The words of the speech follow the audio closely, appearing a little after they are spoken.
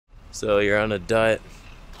So you're on a diet,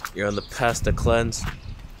 you're on the pasta cleanse,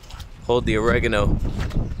 hold the oregano,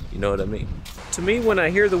 you know what I mean. To me, when I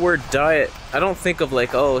hear the word diet, I don't think of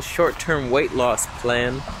like, oh, short-term weight loss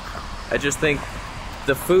plan. I just think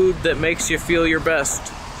the food that makes you feel your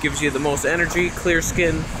best, gives you the most energy, clear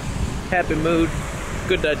skin, happy mood,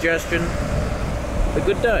 good digestion, a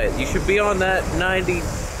good diet. You should be on that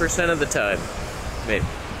 90% of the time, maybe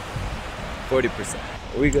 40%.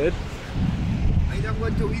 Are we good? I don't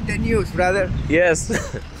want to eat the news, brother. Yes.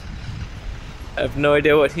 I have no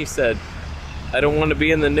idea what he said. I don't want to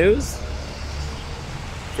be in the news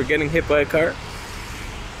for getting hit by a car.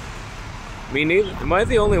 Me neither. Am I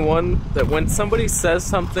the only one that when somebody says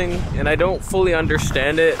something and I don't fully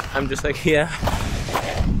understand it, I'm just like, yeah,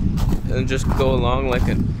 and just go along like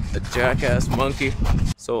a jackass monkey?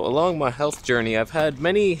 So along my health journey, I've had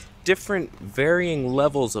many different varying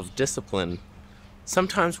levels of discipline.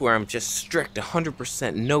 Sometimes where I'm just strict,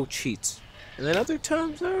 100%, no cheats. And then other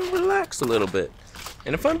times I relax a little bit.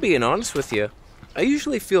 And if I'm being honest with you, I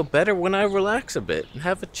usually feel better when I relax a bit and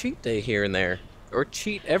have a cheat day here and there. Or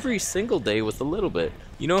cheat every single day with a little bit.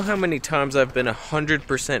 You know how many times I've been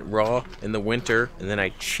 100% raw in the winter and then I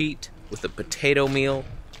cheat with a potato meal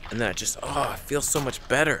and then I just, I feel so much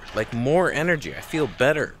better. Like more energy, I feel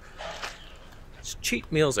better.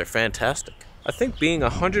 Cheat meals are fantastic. I think being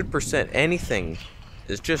 100% anything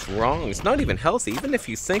is just wrong. It's not even healthy, even if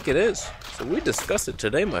you think it is. So we discuss it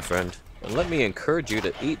today, my friend. And let me encourage you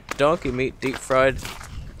to eat donkey meat deep fried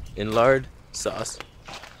in lard sauce.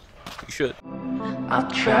 You should. I'll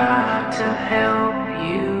try to help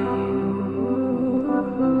you.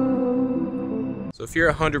 So if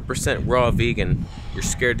you're 100% raw vegan, you're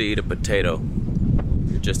scared to eat a potato,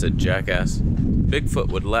 you're just a jackass. Bigfoot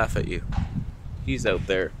would laugh at you. He's out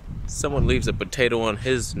there. Someone leaves a potato on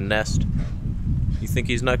his nest. You think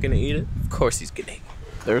he's not gonna eat it? Of course he's gonna eat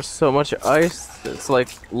it. There's so much ice, it's like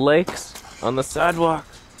lakes on the sidewalk.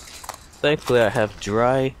 Thankfully I have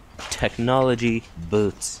dry technology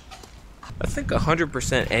boots. I think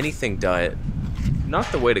 100% anything diet,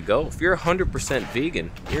 not the way to go. If you're 100%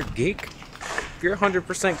 vegan, you're a geek. If you're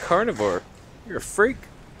 100% carnivore, you're a freak.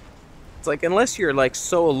 It's like, unless you're like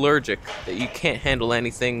so allergic that you can't handle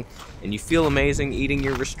anything and you feel amazing eating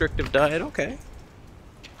your restrictive diet, okay.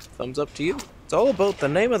 Thumbs up to you. It's all about, the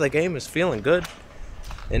name of the game is feeling good.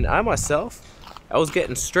 And I myself, I was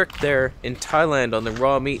getting strict there in Thailand on the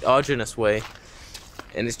raw meat autogenous way.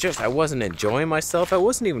 And it's just, I wasn't enjoying myself. I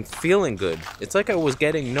wasn't even feeling good. It's like I was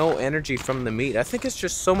getting no energy from the meat. I think it's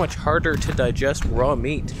just so much harder to digest raw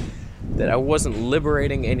meat that I wasn't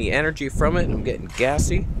liberating any energy from it. I'm getting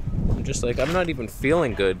gassy. I'm just like, I'm not even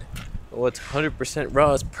feeling good. Oh, it's 100%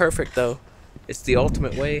 raw. It's perfect though. It's the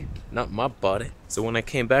ultimate way, not my body. So when I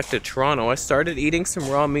came back to Toronto, I started eating some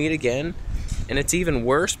raw meat again. And it's even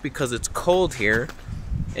worse because it's cold here.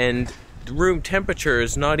 And the room temperature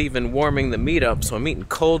is not even warming the meat up, so I'm eating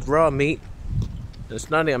cold raw meat.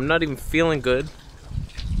 I'm not even feeling good.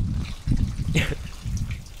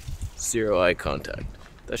 Zero eye contact.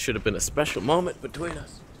 That should have been a special moment between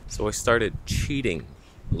us. So I started cheating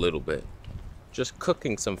a little bit. Just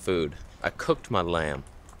cooking some food. I cooked my lamb.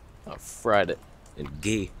 I fried it in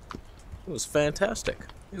ghee. It was fantastic.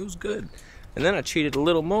 It was good. And then I cheated a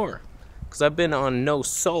little more, because I've been on no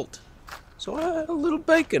salt. So I had a little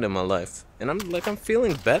bacon in my life, and I'm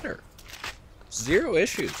feeling better. Zero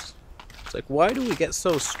issues. It's like, why do we get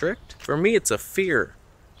so strict? For me, it's a fear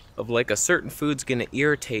of like a certain food's gonna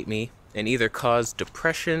irritate me and either cause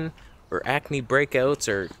depression or acne breakouts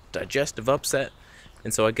or digestive upset.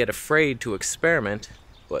 And so I get afraid to experiment.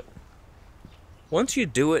 But once you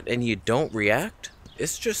do it and you don't react,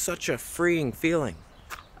 it's just such a freeing feeling.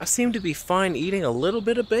 I seem to be fine eating a little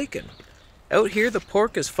bit of bacon. Out here, the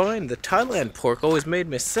pork is fine. The Thailand pork always made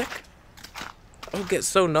me sick. I would get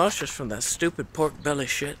so nauseous from that stupid pork belly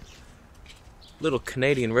shit. Little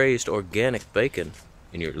Canadian-raised organic bacon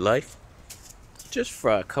in your life. Just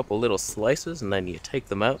fry a couple little slices and then you take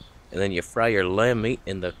them out. And then you fry your lamb meat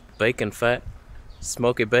in the bacon fat.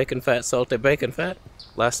 Smoky bacon fat, salty bacon fat.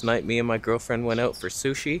 Last night, me and my girlfriend went out for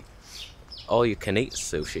sushi. All-you-can-eat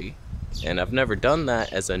sushi. And I've never done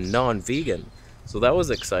that as a non-vegan. So that was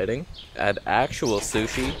exciting. I had actual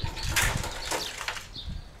sushi.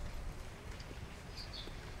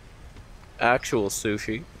 Actual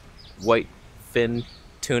sushi. White fin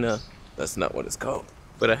tuna. That's not what it's called.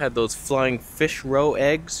 But I had those flying fish roe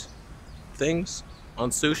eggs things on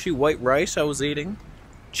sushi. White rice I was eating.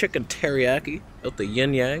 Chicken teriyaki out the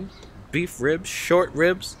yin yang. Beef ribs, short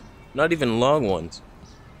ribs. Not even long ones.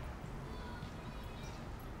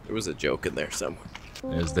 There was a joke in there somewhere.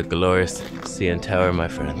 There's the glorious CN Tower, my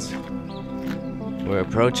friends. We're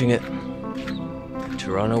approaching it.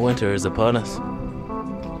 Toronto winter is upon us.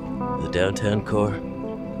 The downtown core.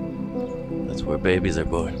 That's where babies are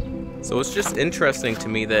born. So it's just interesting to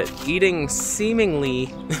me that eating seemingly...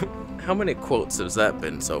 how many quotes has that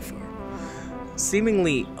been so far?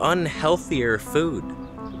 Seemingly unhealthier food.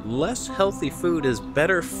 Less healthy food is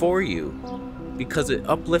better for you because it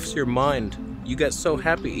uplifts your mind. You get so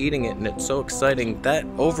happy eating it and it's so exciting. That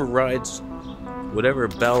overrides whatever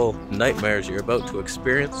bowel nightmares you're about to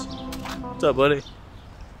experience. What's up, buddy?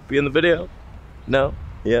 Be in the video? No?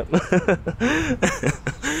 Yep. That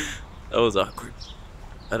was awkward.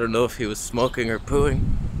 I don't know if he was smoking or pooing.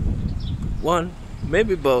 One,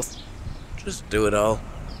 maybe both. Just do it all.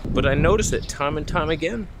 But I notice it time and time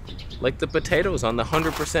again. Like the potatoes on the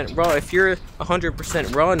 100% raw. If you're a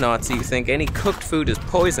 100% raw Nazi, you think any cooked food is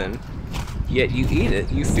poison, yet you eat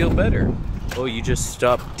it, you feel better. Oh, you just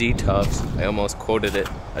stopped detox. I almost quoted it.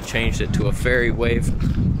 I changed it to a fairy wave.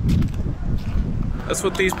 That's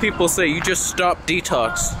what these people say. You just stopped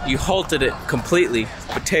detox. You halted it completely.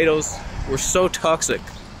 Potatoes were so toxic.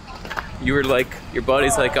 You were like, your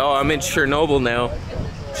body's like, oh, I'm in Chernobyl now.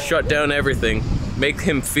 Shut down everything. Make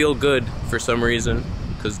him feel good for some reason.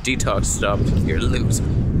 Because detox stopped. You're a loser.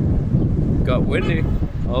 Got windy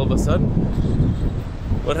all of a sudden.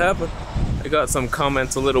 What happened? I got some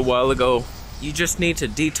comments a little while ago. You just need to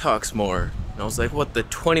detox more. And I was like, what, the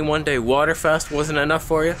 21-day water fast wasn't enough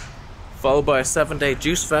for you? Followed by a 7-day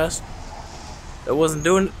juice fast? That wasn't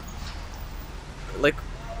doing it? Like,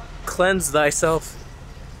 cleanse thyself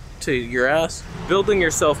to your ass. Building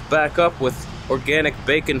yourself back up with organic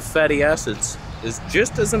bacon fatty acids is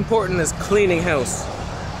just as important as cleaning house.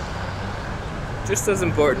 Just as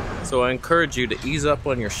important. So I encourage you to ease up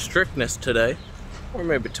on your strictness today, or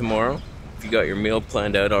maybe tomorrow. If you got your meal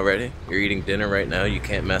planned out already, you're eating dinner right now, you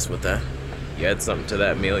can't mess with that. You add something to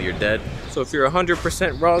that meal, you're dead. So if you're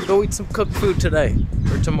 100% raw, go eat some cooked food today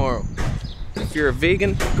or tomorrow. If you're a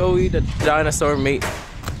vegan, go eat a dinosaur meat.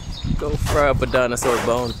 Go fry up a dinosaur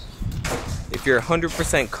bone. If you're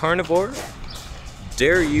 100% carnivore,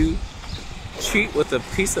 dare you cheat with a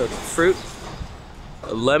piece of fruit,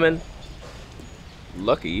 a lemon.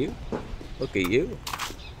 Lucky you. Look at you.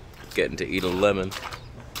 Getting to eat a lemon.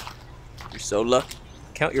 You're so lucky.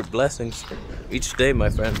 Count your blessings each day, my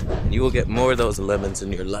friend, and you will get more of those lemons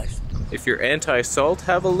in your life. If you're anti-salt,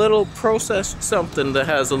 have a little processed something that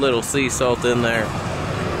has a little sea salt in there.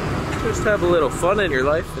 Just have a little fun in your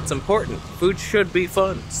life. It's important. Food should be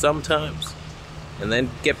fun sometimes. And then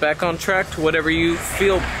get back on track to whatever you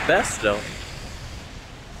feel best on.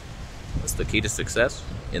 That's the key to success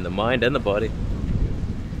in the mind and the body.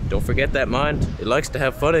 Don't forget that mind. It likes to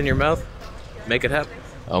have fun in your mouth. Make it happen.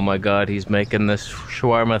 Oh my god, he's making this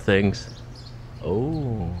shawarma things.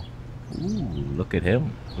 Oh. Ooh, look at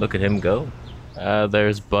him. Look at him go.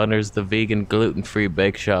 There's Bunner's, the vegan gluten-free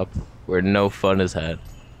bake shop where no fun is had.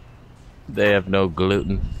 They have no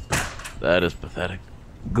gluten. That is pathetic.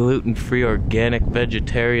 Gluten-free, organic,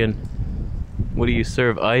 vegetarian. What do you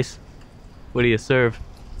serve? Ice? What do you serve?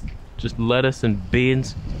 Just lettuce and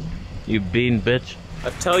beans? You bean bitch.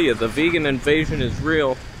 I tell you, the vegan invasion is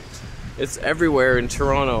real. It's everywhere in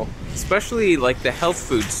Toronto, especially like the health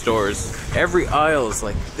food stores. Every aisle is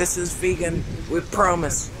like, this is vegan, we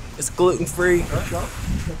promise. It's gluten-free.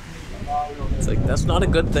 It's like, that's not a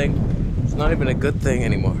good thing. It's not even a good thing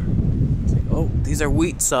anymore. It's like, oh, these are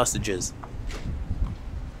wheat sausages.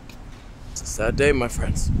 It's a sad day, my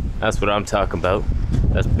friends. That's what I'm talking about.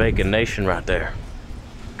 That's Bacon Nation right there.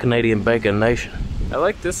 Canadian Bacon Nation. I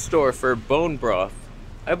like this store for bone broth.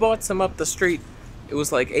 I bought some up the street. It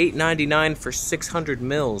was like $8.99 for 600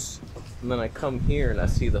 mils. And then I come here and I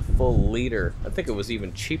see the full liter. I think it was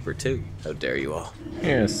even cheaper too. How dare you all.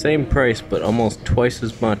 Yeah, same price, but almost twice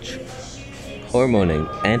as much. Hormoning,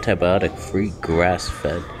 antibiotic-free,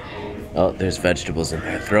 grass-fed. Oh, there's vegetables in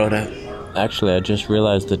there. Throw it out. Actually, I just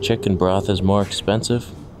realized the chicken broth is more expensive.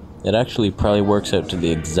 It actually probably works out to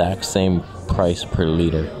the exact same price per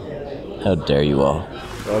liter. How dare you all.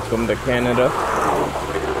 Welcome to Canada.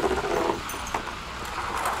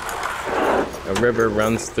 A river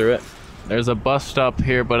runs through it. There's a bus stop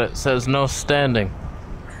here, but it says no standing.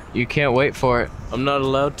 You can't wait for it. I'm not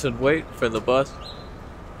allowed to wait for the bus.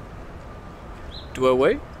 Do I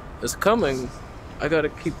wait? It's coming. I gotta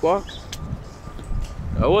keep walking.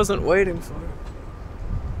 I wasn't waiting for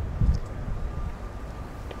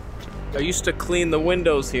it. I used to clean the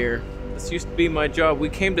windows here. This used to be my job. We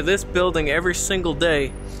came to this building every single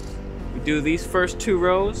day. We do these first 2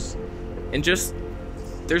 rows, and just,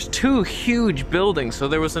 there's 2 huge buildings, so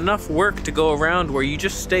there was enough work to go around where you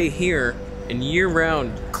just stay here and year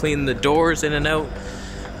round clean the doors in and out,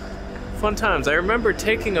 Fun times. I remember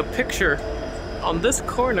taking a picture on this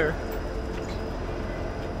corner.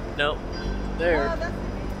 Nope. There.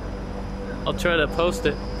 I'll try to post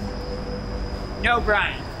it. No,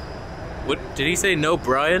 Brian. What did he say? No,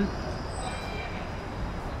 Brian?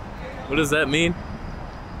 What does that mean?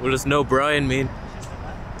 What does no Brian mean?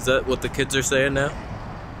 Is that what the kids are saying now?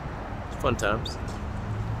 It's fun times.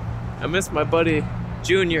 I miss my buddy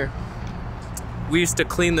Junior. We used to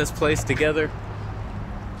clean this place together.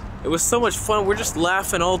 It was so much fun. We're just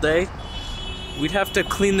laughing all day. We'd have to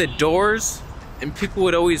clean the doors, and people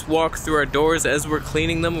would always walk through our doors as we're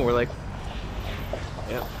cleaning them. And we're like,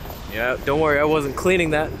 yeah, don't worry, I wasn't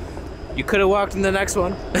cleaning that. You could have walked in the next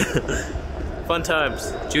one. Fun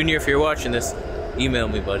times. Junior, if you're watching this, email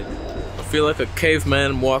me, buddy. I feel like a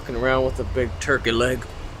caveman walking around with a big turkey leg.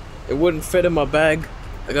 It wouldn't fit in my bag.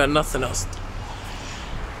 I got nothing else.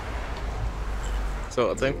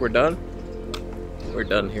 So I think we're done. We're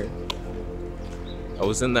done here. I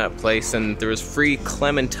was in that place and there was free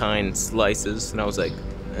clementine slices and I was like,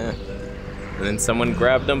 eh. And then someone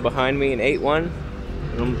grabbed them behind me and ate one.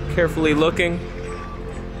 And I'm carefully looking.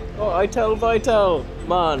 Oh, Vital,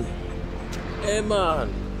 man. Hey,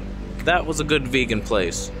 man. That was a good vegan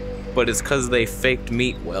place, but it's because they faked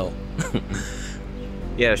meat well.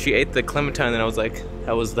 Yeah, she ate the clementine and I was like,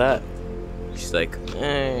 how was that? She's like,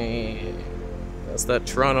 hey, that's that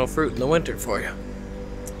Toronto fruit in the winter for you.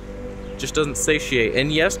 Just doesn't satiate.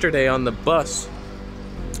 And yesterday on the bus,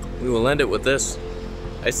 we will end it with this.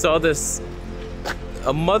 I saw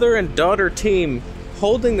a mother and daughter team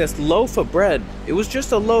holding this loaf of bread. It was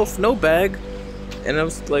just a loaf, no bag. And I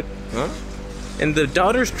was like, huh? And the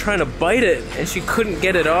daughter's trying to bite it and she couldn't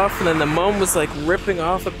get it off. And then the mom was like ripping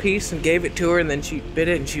off a piece and gave it to her. And then she bit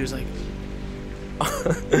it and she was like,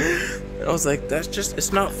 and I was like,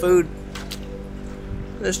 it's not food.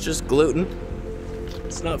 It's just gluten.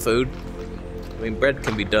 It's not food. I mean, bread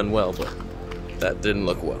can be done well, but that didn't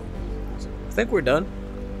look well. So I think we're done.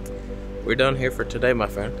 We're done here for today, my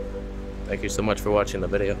friend. Thank you so much for watching the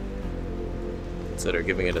video. Consider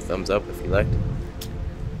giving it a thumbs up if you liked.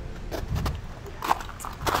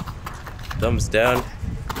 Thumbs down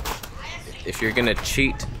if you're gonna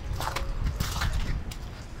cheat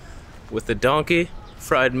with the donkey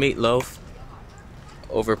fried meatloaf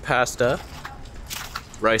over pasta,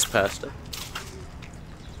 rice pasta.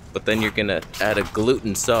 But then you're gonna add a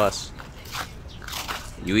gluten sauce.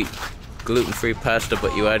 You eat gluten-free pasta,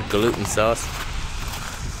 but you add gluten sauce.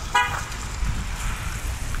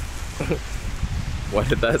 Why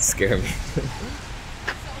did that scare me?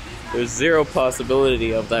 There's zero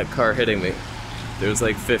possibility of that car hitting me. There's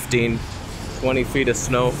like 15, 20 feet of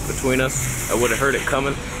snow between us. I would have heard it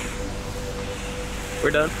coming.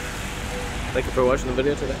 We're done. Thank you for watching the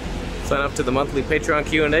video today. Sign up to the monthly Patreon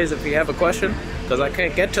Q&As if you have a question, because I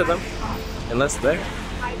can't get to them unless they're there.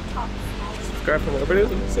 Subscribe for more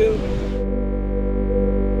videos and see you.